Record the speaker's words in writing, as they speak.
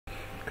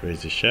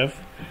Crazy Chef,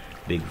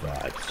 big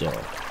vibe. So,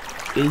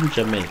 in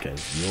Jamaica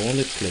is the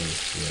only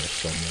place where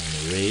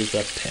someone raise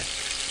a pet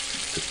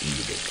to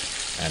eat it.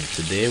 And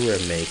today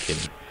we're making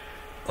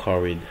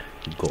curried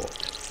goat.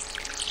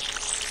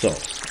 So,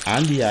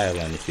 on the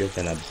island, if you're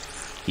gonna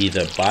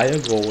either buy a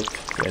goat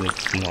when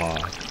it's small,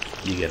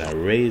 you're gonna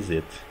raise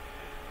it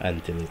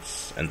until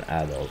it's an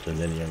adult, and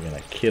then you're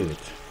gonna kill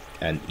it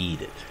and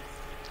eat it.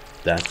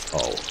 That's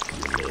how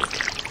you make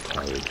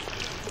curried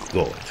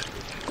goat.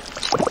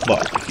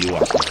 But if you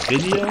watch this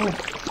video,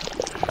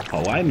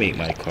 how I make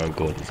my curried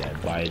goat is I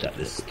buy it at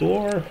the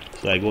store.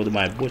 So I go to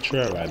my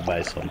butcher, I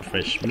buy some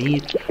fresh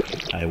meat,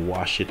 I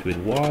wash it with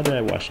water,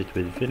 I wash it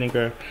with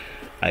vinegar,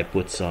 I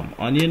put some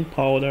onion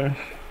powder,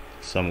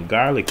 some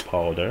garlic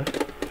powder,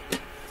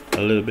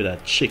 a little bit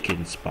of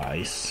chicken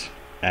spice,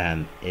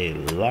 and a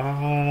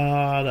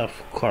lot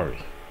of curry,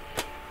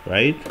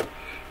 right?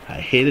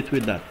 I hit it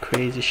with that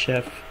Crazy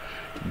Chef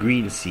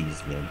green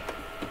seasoning,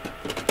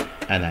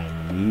 and I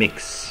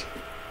mix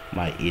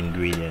my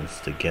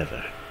ingredients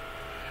together.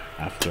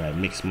 After I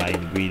mix my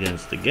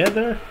ingredients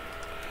together,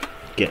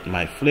 get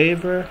my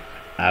flavor,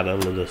 add a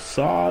little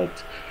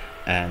salt,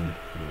 and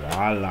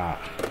voila,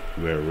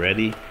 we're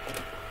ready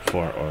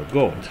for our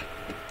goat.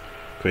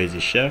 Crazy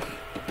Chef,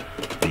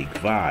 big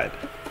vibe.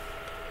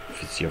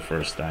 If it's your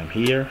first time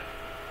here,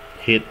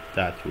 hit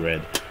that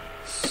red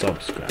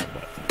subscribe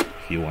button.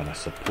 If you want to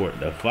support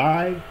the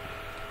vibe,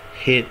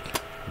 hit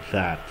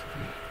that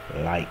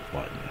like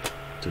button.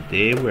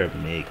 Today we're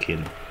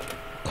making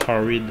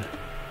curried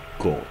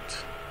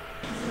goat.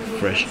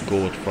 Fresh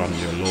goat from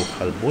your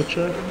local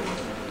butcher,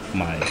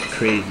 my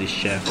Crazy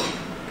Chef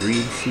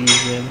green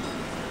season,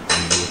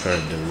 and you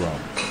heard the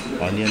rub.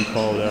 Onion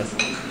powder,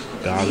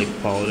 garlic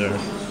powder,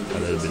 a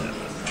little bit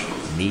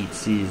of meat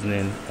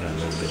seasoning, and a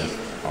little bit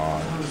of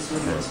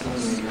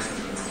all-purpose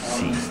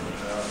seasoning.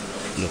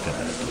 Look at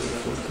that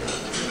beautiful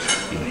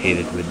goat. You hit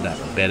it with that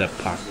better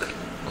pack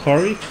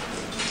curry.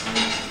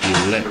 You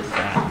let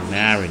that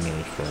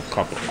marinate for a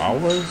couple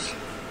hours,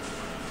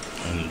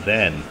 and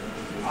then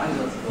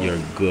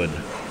you're good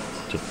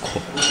to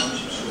cook.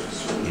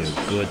 You're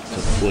good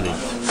to put it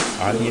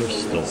on your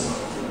stove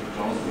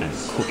and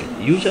cook it.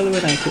 Usually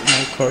when I cook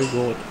my curry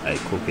goat, I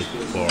cook it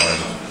for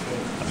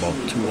about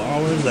 2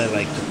 hours. I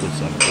like to put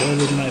some oil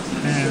in my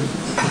pan,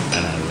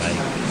 and I like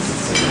to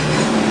put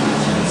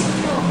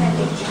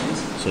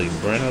it. So you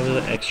burn a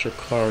little extra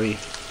curry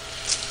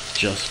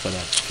just for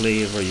that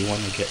flavor. You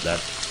want to get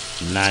that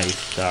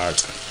nice dark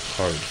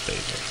curry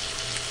flavor.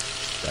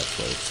 That's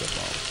what it's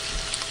about.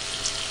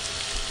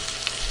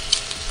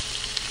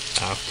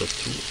 After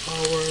 2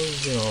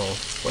 hours,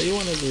 what you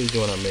want to do is you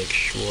want to make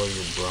sure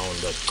you brown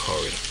that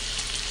curry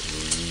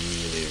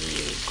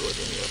really good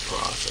in your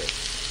process.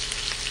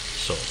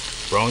 So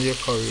brown your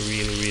curry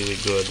really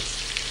good,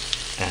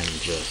 and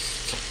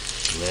just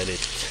let it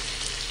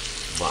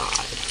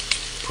vibe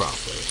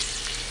properly.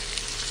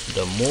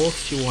 The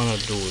most you want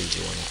to do is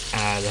you want to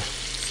add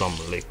some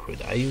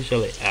liquid. I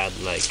usually add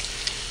like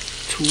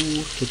 2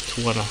 to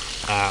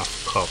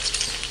 2.5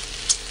 cups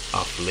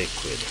of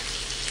liquid,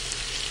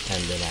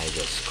 and then I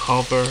just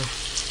cover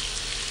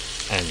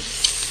and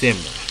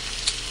simmer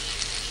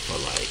for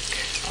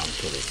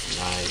until it's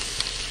nice,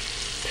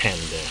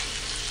 tender,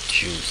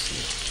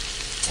 juicy,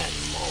 and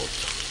mouth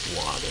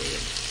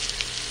watering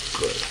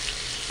good.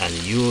 And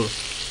you'll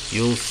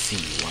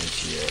see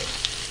once your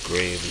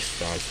gravy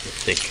starts to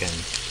thicken,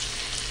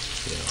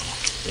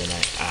 then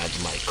I add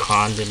my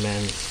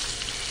condiments.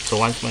 So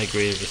once my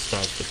gravy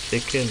starts to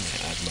thicken,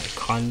 I add my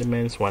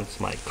condiments. Once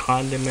my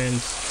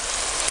condiments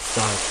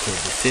start to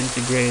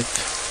disintegrate,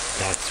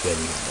 that's when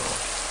you know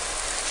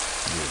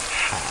you've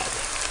had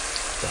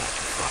that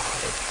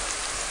vibe.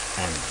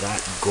 And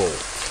that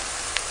goat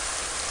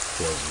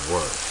was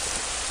worth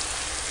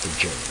the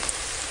journey.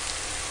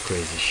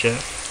 Crazy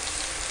Chef,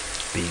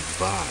 big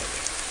vibe.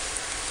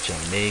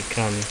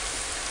 Jamaican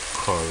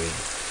curried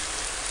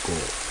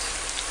goat.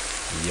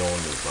 The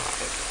only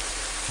vibe.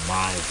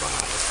 My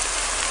vibe.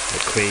 The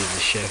Crazy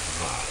Chef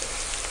vibe.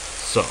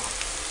 So,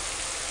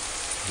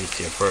 if it's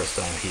your first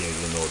time here,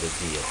 you know the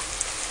deal.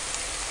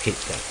 Hit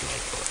that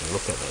like button.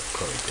 Look at that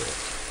curry goat.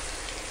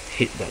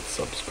 Hit that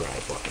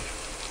subscribe button.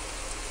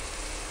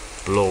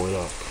 Blow it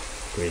up.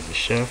 Crazy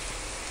Chef,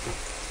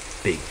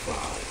 big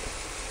vibe.